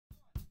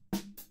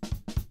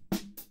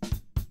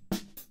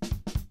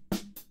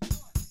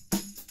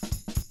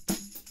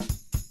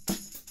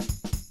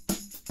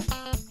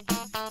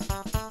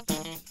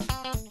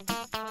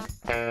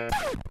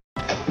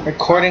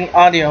Recording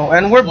audio,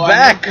 and we're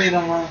back.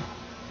 I'm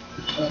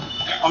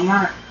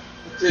not.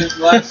 It's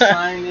last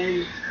time,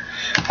 maybe.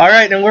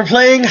 Alright, and we're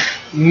playing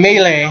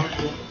Mele.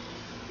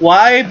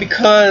 Why?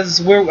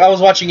 Because I was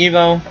watching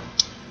Evo,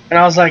 and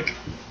I was like,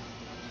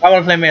 I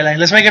want to play Mele.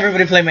 Let's make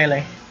everybody play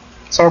Mele.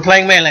 So we're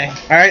playing Mele.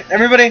 Alright,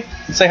 everybody,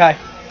 say hi.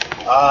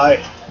 Hi.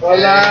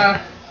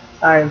 Hola.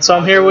 Alright, so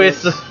I'm here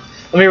with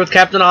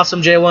Captain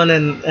Awesome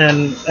J1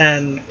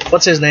 and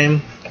what's his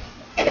name?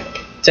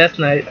 Death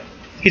Knight.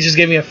 He just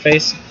gave me a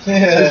face.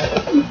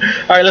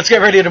 Alright, let's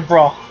get ready to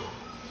brawl.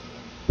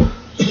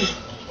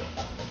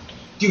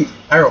 Dude,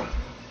 Harold.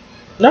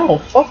 No,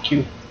 fuck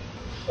you.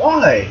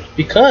 Why?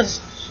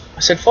 Because I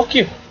said fuck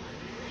you.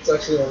 It's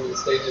actually one of the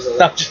stages of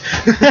No,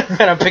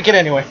 and I pick it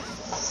anyway.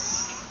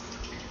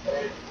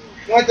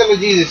 Muérdelo,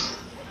 Jesus.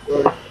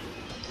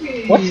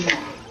 What?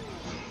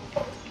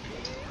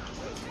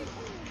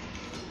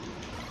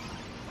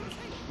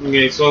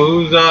 Okay, so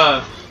who's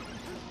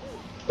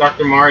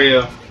Dr.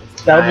 Mario?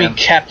 That would be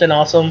Captain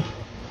Awesome.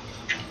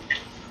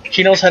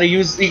 He knows how to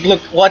use.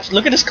 Look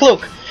at his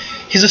cloak.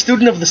 He's a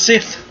student of the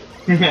Sith.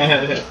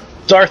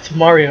 Darth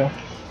Mario.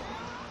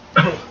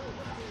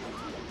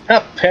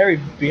 Ah, Perry,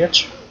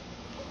 bitch.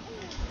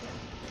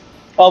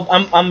 Oh,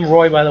 I'm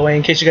Roy, by the way,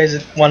 in case you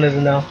guys wanted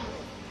to know.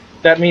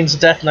 That means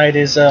Death Knight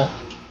is That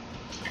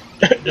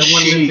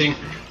one thing.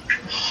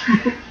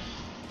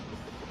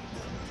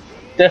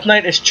 Death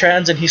Knight is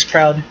trans and he's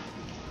proud.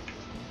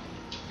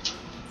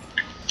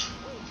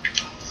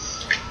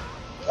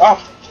 Oh,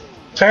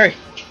 Perry.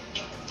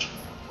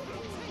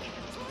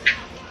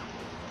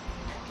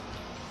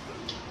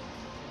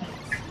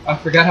 I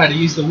forgot how to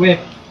use the whip.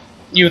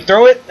 You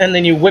throw it and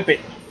then you whip it.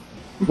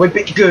 Whip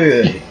it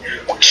good.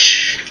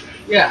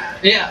 Yeah.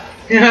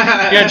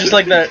 Yeah, just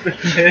like that.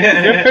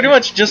 Yeah, pretty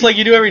much, just like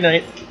you do every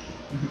night.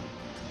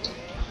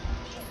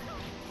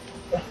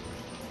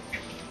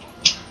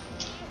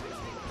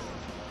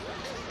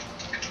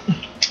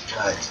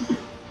 Nice.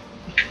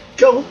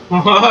 Go.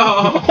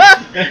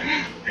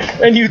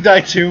 And you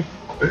die too.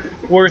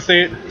 Worth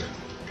it.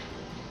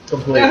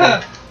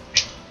 Completely.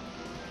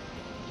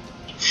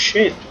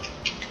 Shit.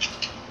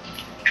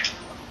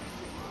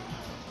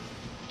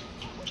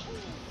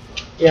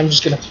 Yeah, I'm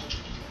just gonna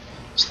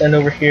stand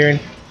over here and.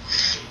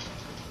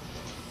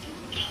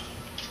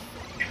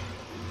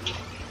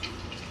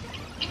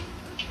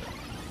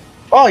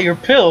 Oh, your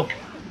pill!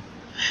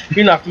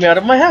 You knocked me out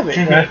of my habit.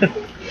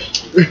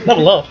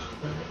 Level up.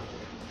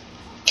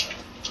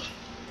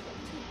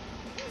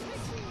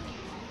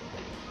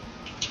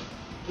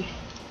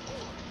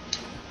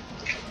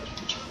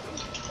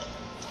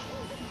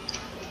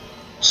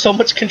 So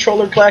much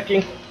controller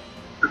clacking.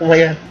 Oh my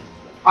god.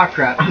 Ah,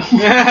 crap.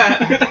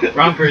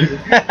 Wrong person.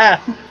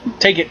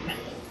 Take it.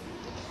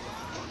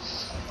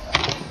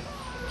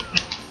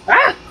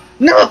 Ah!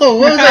 No! What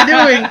was I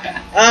doing?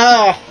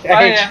 Oh,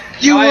 I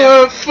hate You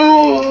were a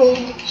fool!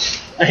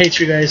 I hate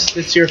you guys.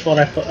 It's your fault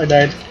I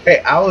died. Hey,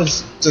 I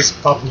was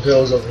just popping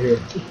pills over here.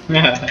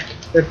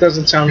 That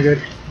doesn't sound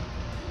good.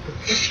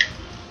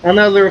 Oh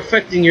no, they're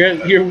affecting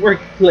your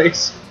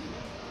workplace.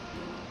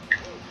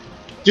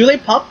 Do they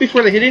pop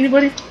before they hit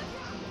anybody?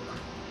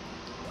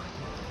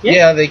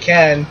 Yeah, they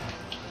can.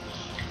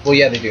 Well,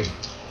 yeah, they do.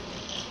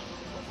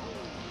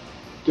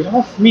 Get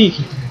off me,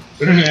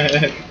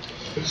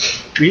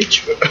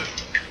 bitch.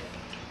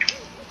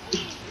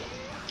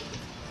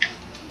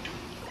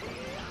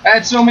 I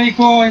had so many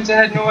coins, I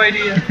had no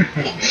idea.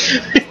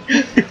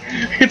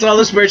 It's all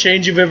the spare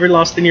change you've ever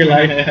lost in your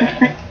life.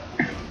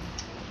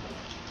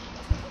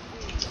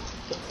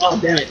 Oh,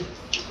 damn it.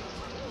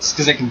 It's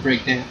because I can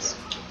break dance.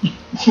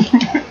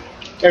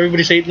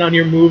 Everybody's hating on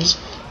your moves.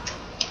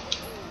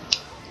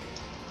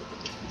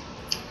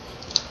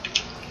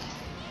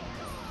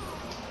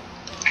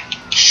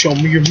 Show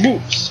me your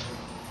moves.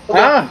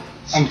 Ah!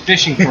 I'm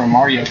fishing for a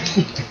Mario.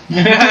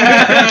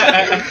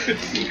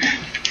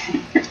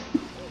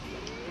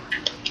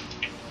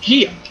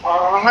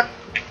 Yeah.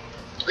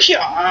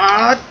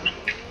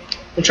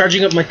 I'm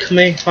charging up my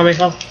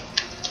Kamehameha.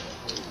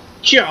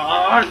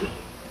 Yeah.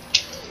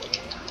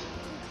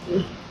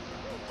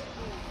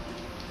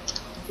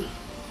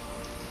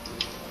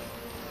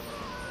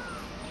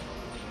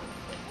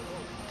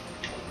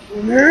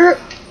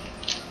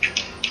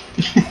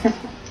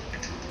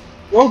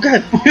 Oh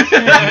god!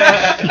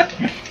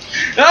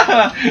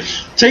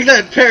 Take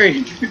that,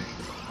 Perry!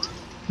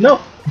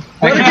 No!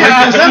 Not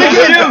again!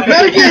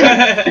 Not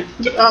again!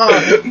 Not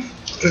again!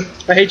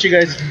 I hate you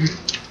guys.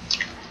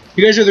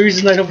 You guys are the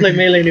reason I don't play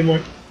Mele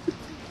anymore.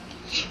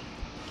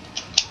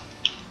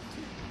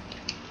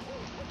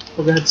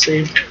 Oh god,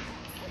 save.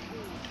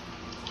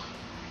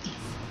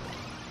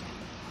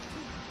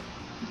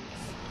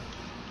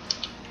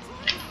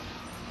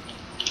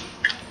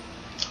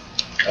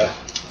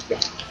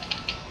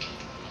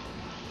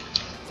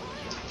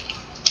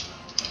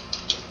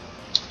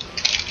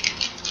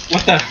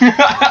 What the?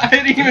 I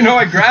didn't even know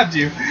I grabbed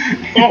you.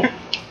 Oh.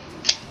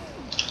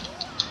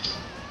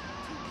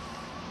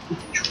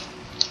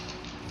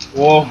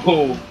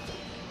 Whoa.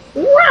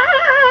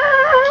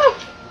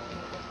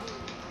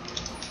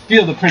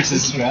 Feel the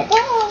princess wrath.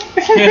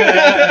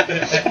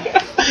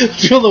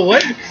 Feel the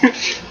what?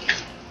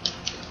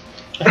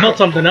 I felt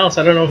something else.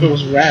 I don't know if it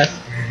was wrath.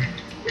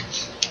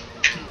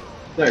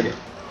 There we go.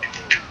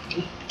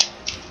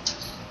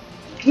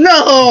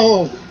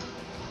 No!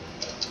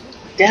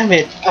 Damn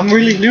it! I'm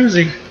really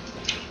losing.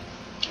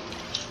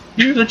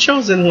 You're the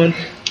chosen one.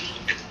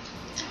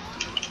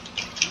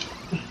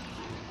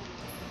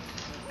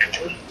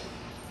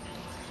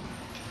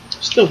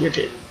 Still get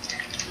hit.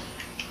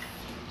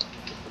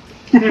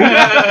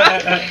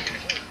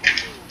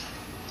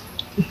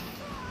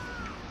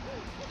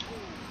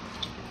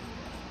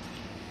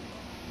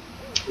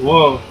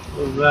 Whoa,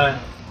 what was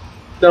that?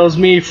 That was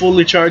me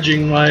fully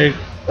charging my,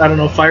 I don't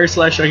know, fire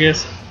slash, I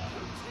guess.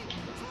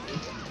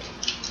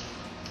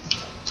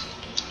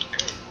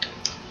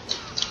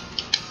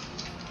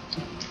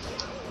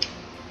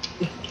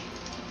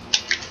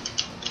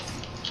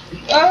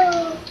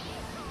 Ah!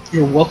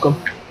 You're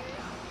welcome.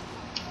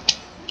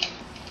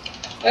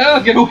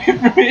 Oh, get away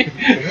from me!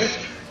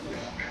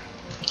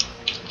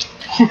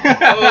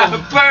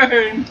 Oh,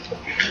 burn!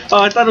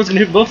 Oh, I thought it was gonna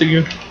hit both of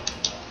you.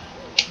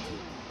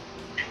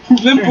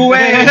 Limp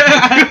away!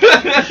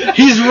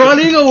 He's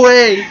running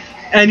away,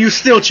 and you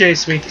still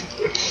chase me.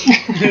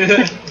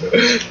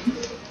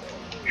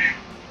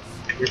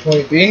 Your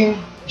point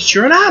being?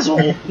 You're an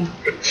asshole.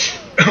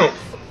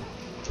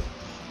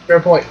 Fair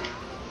point.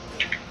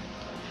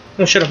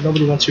 No, shut up.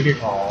 Nobody wants you here.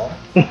 Aww.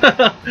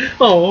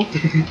 Oh.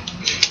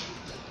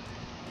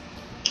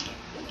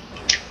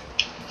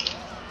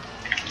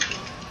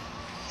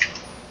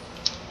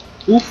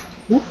 Oof.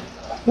 Oof.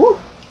 Oof.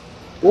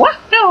 What?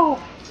 No.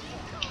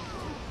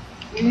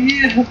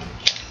 Yeah.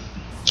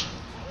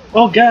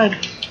 Oh God.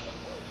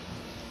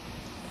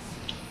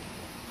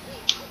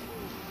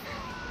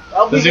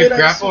 Does your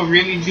grapple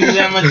really do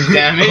that much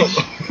damage?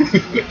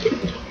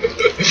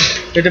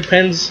 It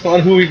depends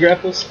on who he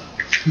grapples.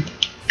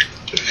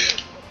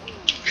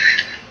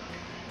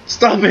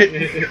 Stop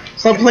it!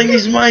 Stop playing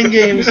these mind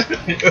games.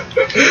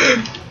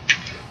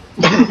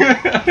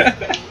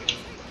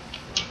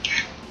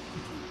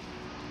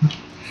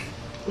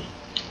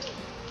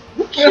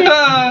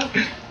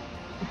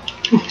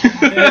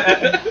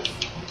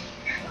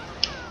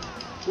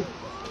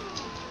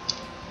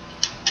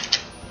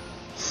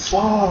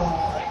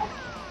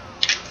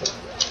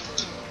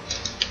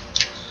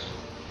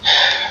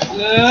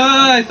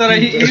 I thought I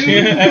hit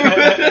you.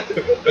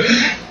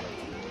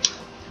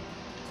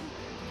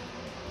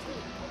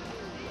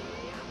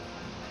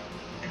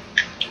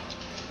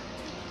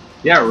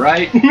 Yeah,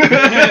 right.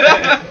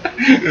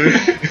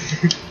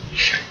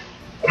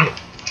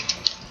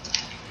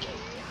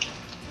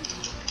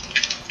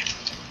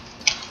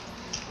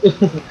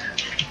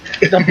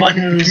 The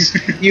buttons.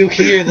 You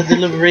hear the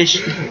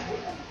deliberation.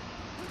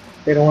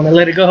 They don't want to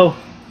let it go.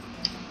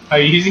 Are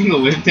you using the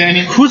whip,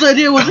 Danny? Whose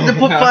idea was it to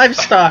put 5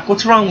 stock?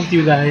 What's wrong with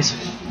you guys?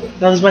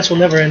 Now this match will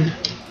never end.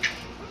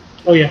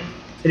 Oh yeah.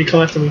 Did he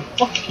come after me?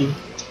 Fuck you.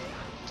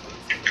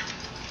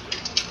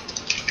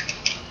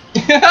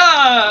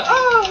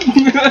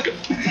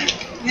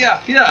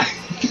 Yeah, yeah.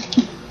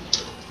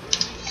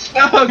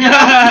 Oh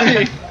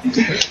God.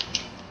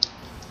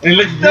 It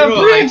looks The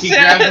brutal, like he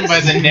grabs him by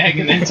princess! the neck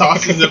and then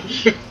tosses him.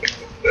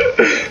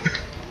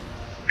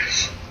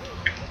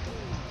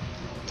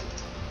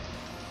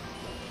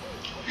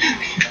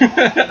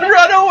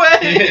 Run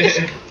away!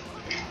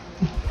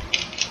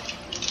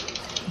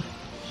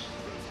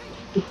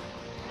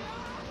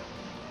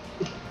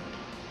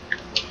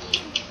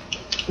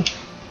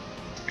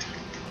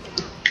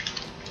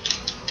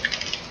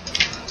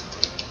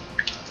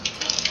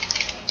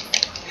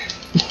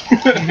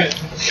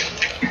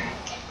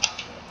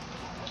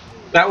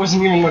 That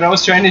wasn't even what I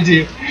was trying to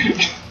do.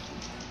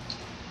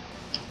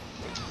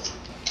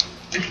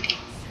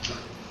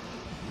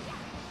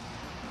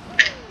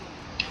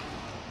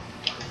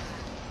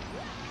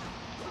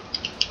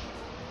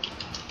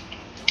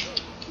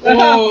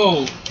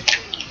 Whoa!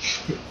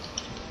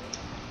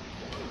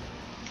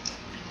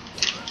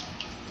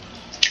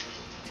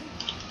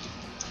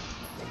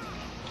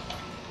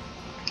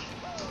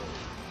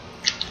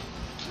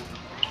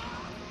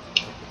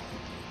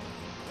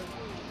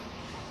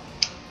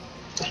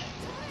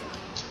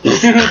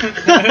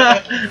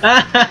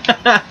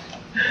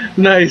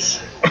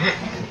 Nice.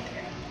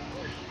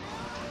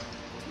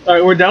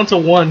 Alright, we're down to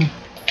 1.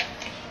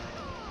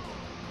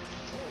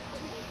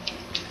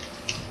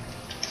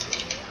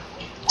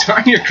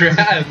 Darn your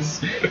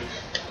grabs.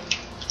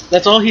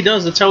 That's all he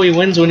does. That's how he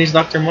wins when he's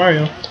Dr.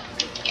 Mario.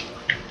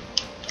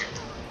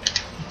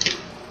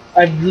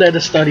 I've led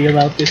a study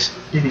about this.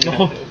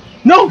 Oh.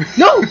 No!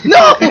 No!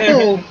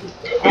 No!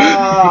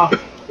 Ah.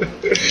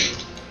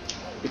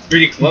 It's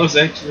pretty close,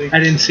 actually. I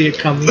didn't see it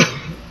coming.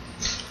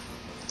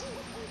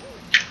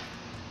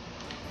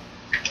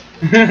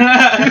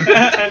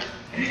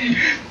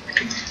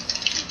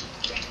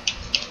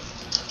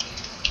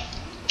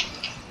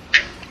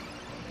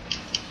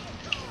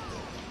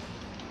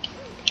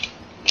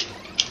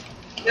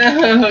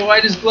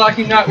 Why does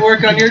blocking not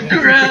work on your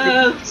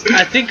grabs?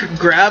 I think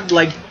grab,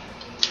 like,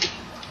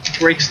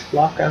 breaks the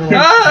block. I don't know.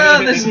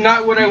 Ah, this is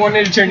not what I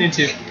wanted to turn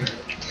into.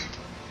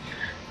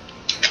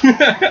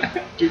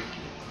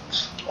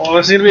 Oh,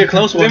 it's gonna be a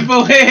close one. Limp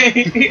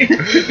away.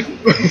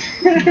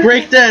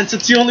 Break dance.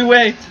 It's the only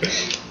way.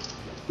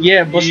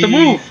 Yeah, bust the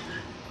move.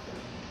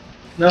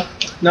 No,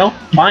 no,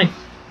 fine.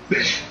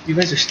 You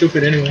guys are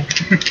stupid anyway.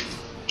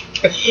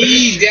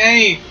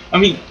 Dang. I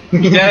mean,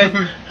 dead.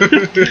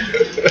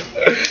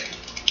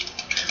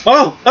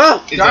 Oh,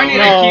 oh! It's Darn it,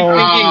 over. I keep No.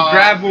 thinking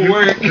grab will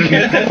work.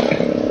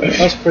 That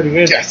was pretty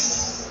good.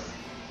 Yes.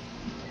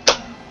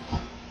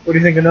 What do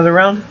you think? Another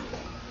round?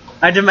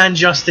 I demand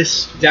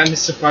justice. Damn the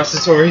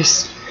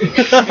suppositories.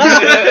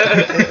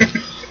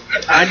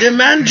 I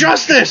demand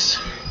justice.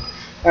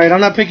 All right,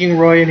 I'm not picking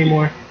Roy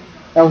anymore.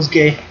 That was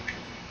gay.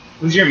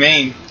 Who's your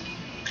main?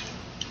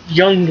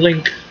 Young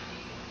Link.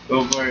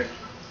 Go for it.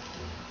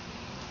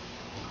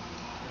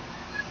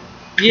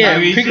 Yeah,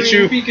 Maybe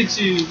Pikachu.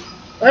 Pikachu.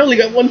 I only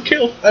got one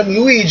kill. I'm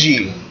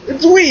Luigi.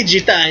 It's Luigi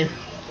time.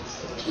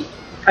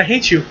 I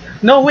hate you.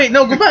 No, wait,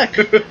 no, go back.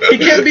 He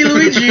can't be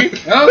Luigi.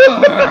 Oh.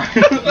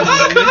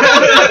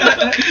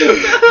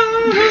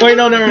 Wait,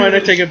 no, never mind. I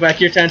take it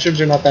back. Your tantrums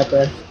are not that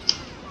bad.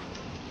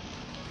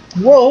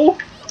 Whoa.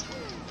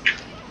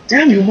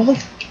 Damn you, mother.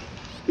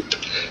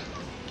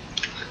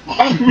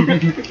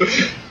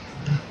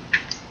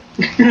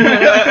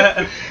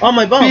 On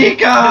my bum.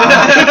 Pika!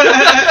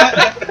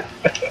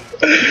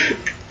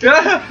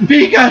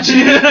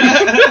 Pikachu!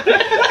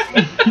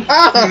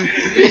 Ah.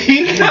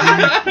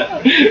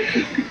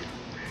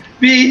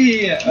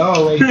 Pika!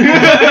 Oh wait.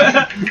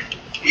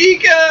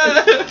 Pika!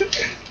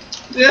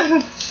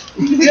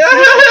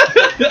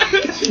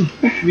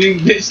 Being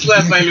bitch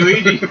slapped by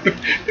Luigi.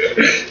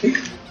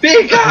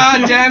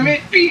 Pika! Damn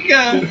it,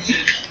 Pika!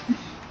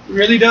 It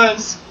really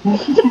does.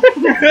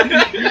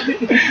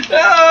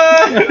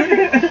 Ah.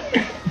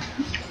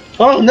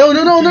 Oh no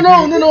no no no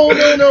no no no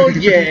no no!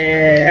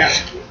 Yeah.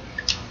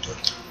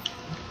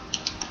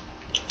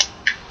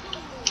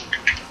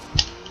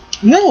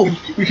 No,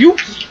 you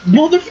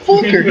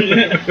motherfucker!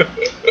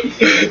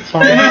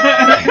 Fine.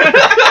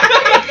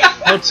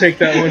 I'll take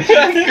that one.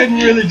 I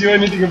couldn't really do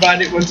anything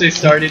about it once I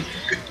started.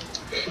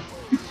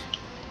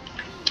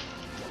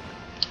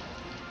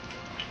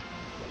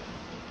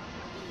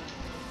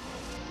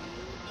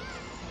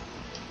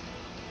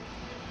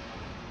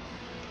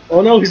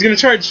 Oh no, he's gonna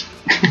charge.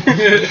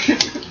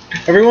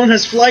 Everyone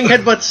has flying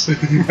headbutts,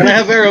 and I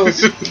have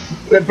arrows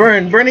that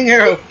burn. Burning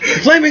arrow,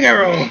 flaming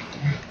arrow.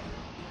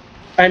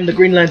 I'm the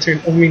Green Lantern.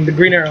 I mean the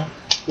Green Arrow.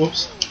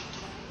 Whoops.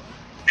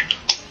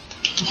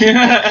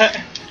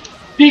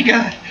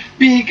 Pika!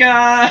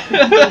 Pika!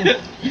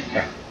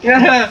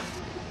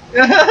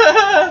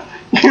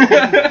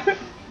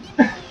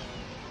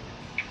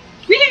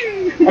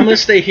 I'm gonna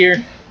stay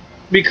here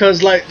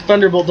because like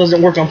Thunderbolt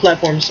doesn't work on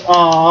platforms.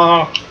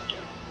 Ah.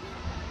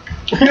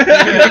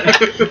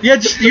 Yeah,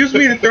 just use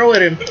me to throw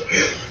at him.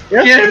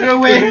 Yeah. Get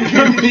away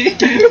from me!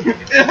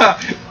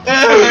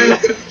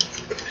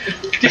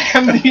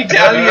 Damn the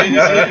Italians!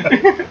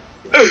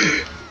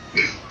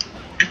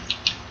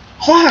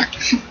 Fuck!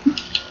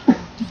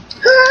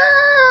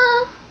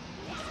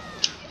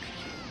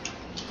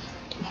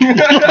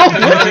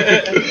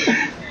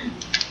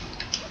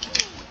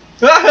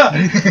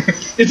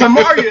 It's a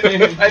Mario!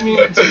 I mean,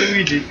 it's a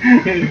Luigi.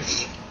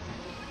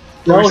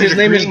 No, Or is his it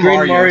name is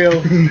Green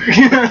Mario.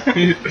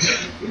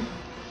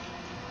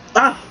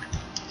 Ah!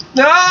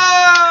 No!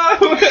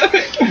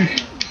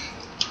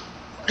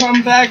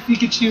 Come back,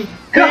 Pikachu!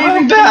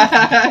 Come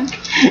back!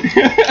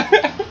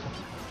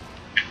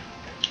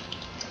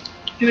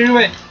 Get it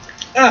away!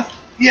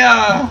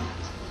 Yeah!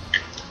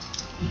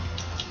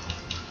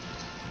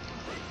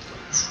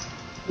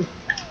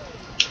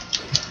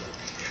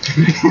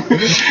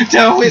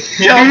 Don't it!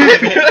 Don't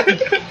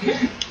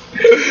it!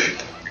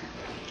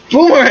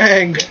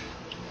 Boomerang!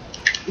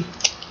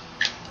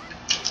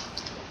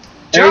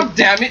 Jump,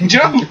 damn it!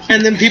 Jump!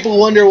 And then people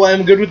wonder why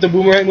I'm good with the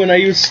boomerang when I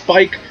use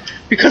Spike.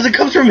 Because it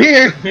comes from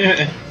here!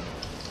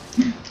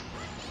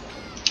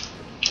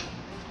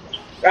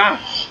 Ah!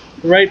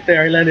 Right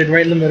there, I landed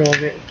right in the middle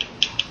of it.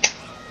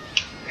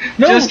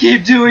 No! Just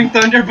keep doing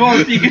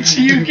Thunderbolt,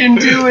 Pikachu, you can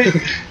do it!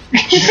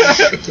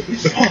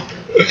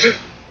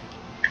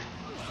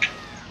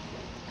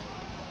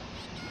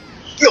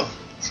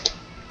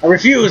 I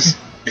refuse!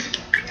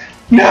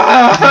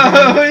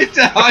 No! It's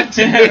a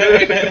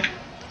hunter!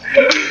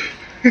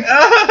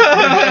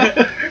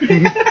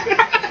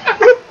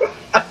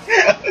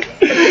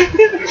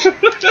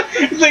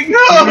 It's like,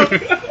 no!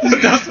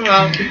 Dust him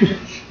out.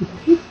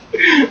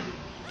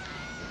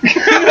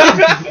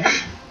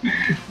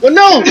 Well,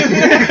 no!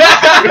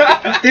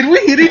 Did we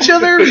hit each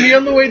other? Me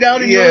on the way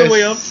down and you on the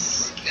way up?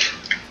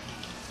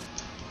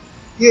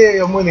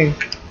 Yeah, I'm winning.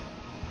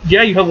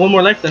 Yeah, you have one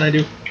more life than I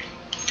do.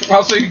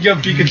 Also, you killed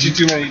Pikachu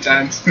too many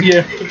times.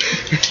 Yeah.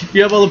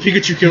 You have all the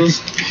Pikachu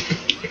kills.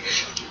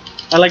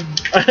 I like...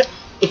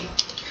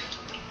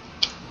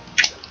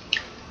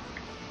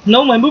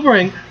 No, my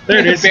boomerang. There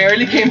it is.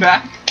 Barely came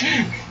back.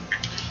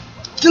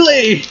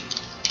 Delay!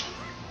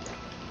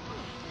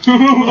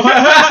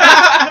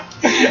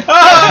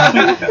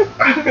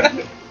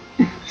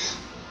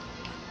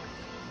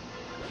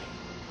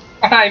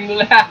 I'm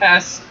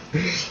last.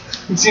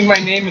 You see my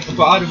name at the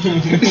bottom.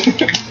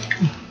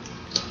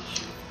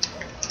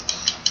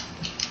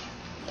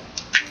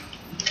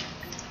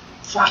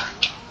 Fuck.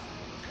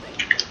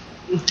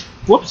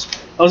 Whoops.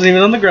 I wasn't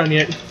even on the ground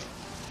yet.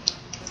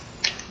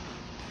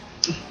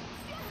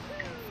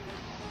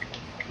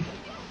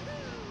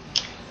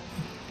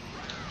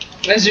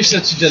 Why is there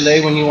such a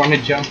delay when you want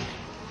to jump?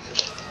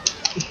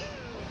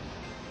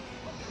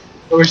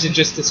 Or is it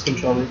just this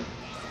controller?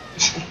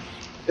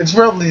 It's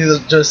probably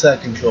just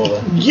that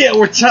controller. Yeah,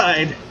 we're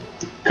tied.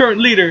 Current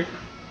leader.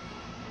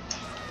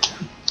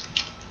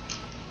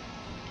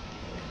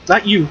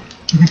 Not you.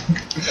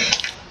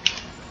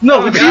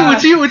 No, it's you,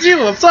 it's you, it's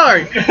you. I'm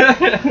sorry.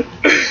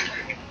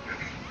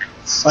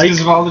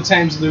 Because of all the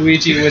times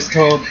Luigi was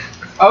told,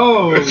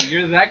 "Oh,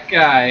 you're that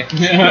guy."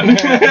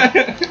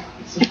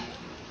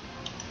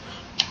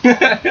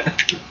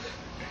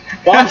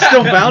 Well, I'm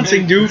still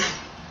bouncing, dude.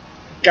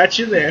 Got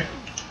you there.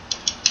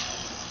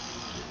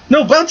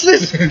 No, bounce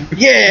this.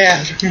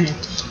 Yeah.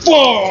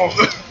 Whoa.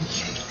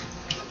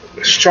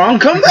 Strong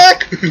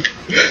comeback.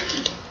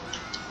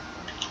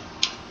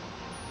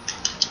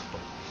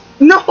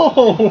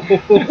 No.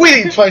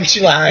 Winning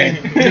punchline.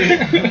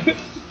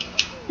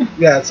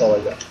 Yeah, that's all I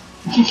got.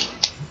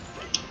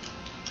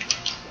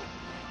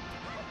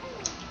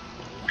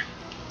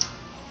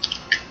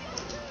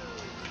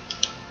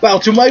 Bow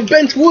to my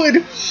bent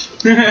wood.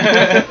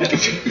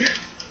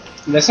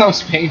 That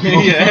sounds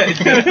painful. Yeah.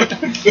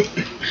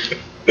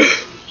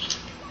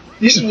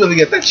 You should really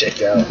get that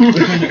checked out.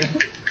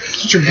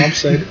 That's what your mom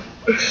said.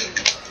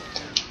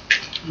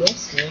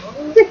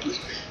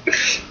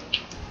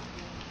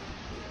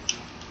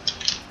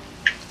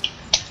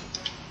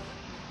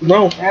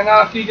 No. And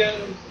off he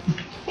goes.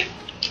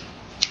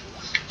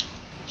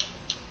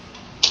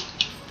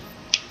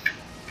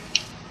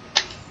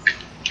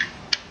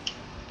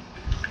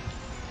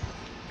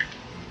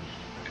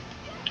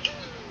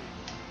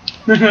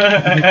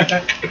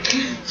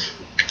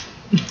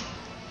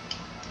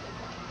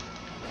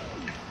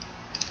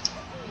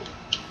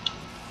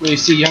 Well, you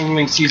see young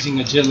Link's using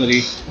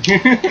agility.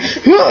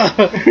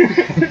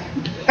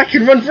 I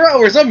can run for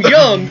hours. I'm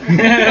young.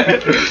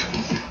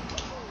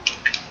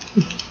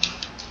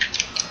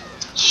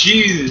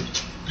 Jeez.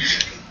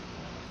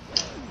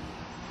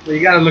 Well,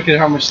 you gotta look at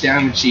how much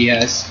damage he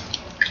has.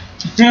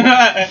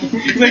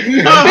 Like,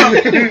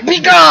 no, be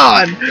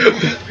gone!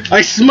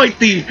 I smite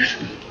thee.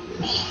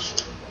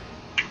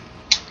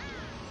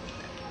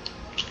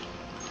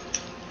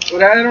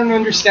 What I don't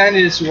understand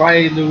is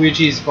why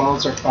Luigi's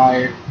balls are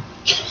fire.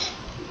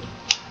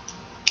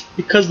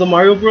 Because the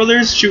Mario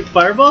Brothers shoot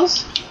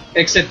fireballs?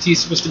 Except he's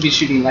supposed to be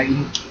shooting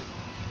lightning.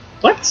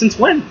 What? Since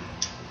when?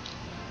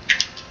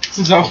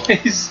 Since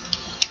always.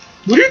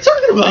 What are you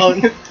talking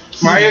about?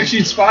 Mario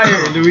shoots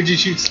fire, Luigi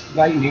shoots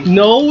lightning.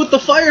 No, with the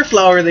fire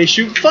flower, they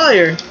shoot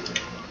fire.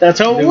 That's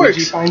how it Luigi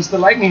works. finds the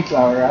lightning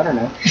flower, I don't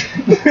know.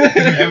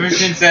 Ever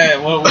since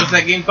what was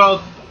that game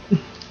called?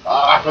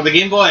 For the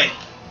Game Boy.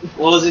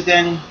 What was it,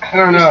 Danny? I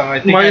don't know, I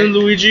think Mario and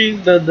Luigi,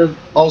 the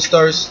All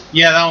Stars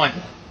Yeah, that one.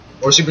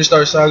 or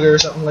Superstar Saga or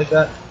something like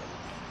that.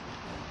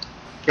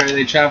 where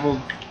they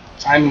travel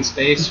time and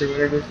space or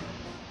whatever.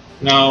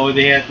 No,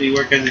 they have to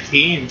work as a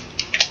team.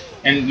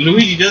 And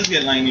Luigi does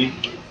get lightning.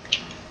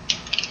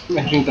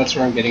 I think that's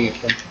where I'm getting it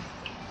from.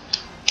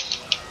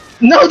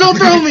 No, don't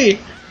throw me!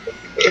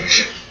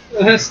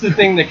 That's the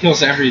thing that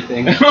kills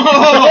everything.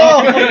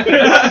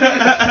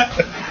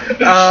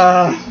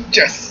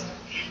 Yes.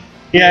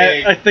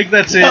 Yeah, I think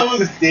that's it. That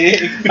was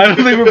big. I don't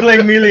think we're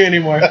playing Mele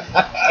anymore.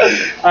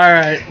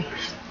 Alright.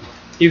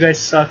 You guys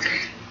suck.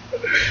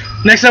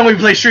 Next time we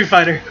play Street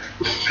Fighter.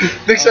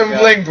 Next time we're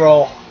playing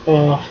Brawl.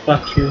 Oh,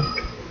 fuck you.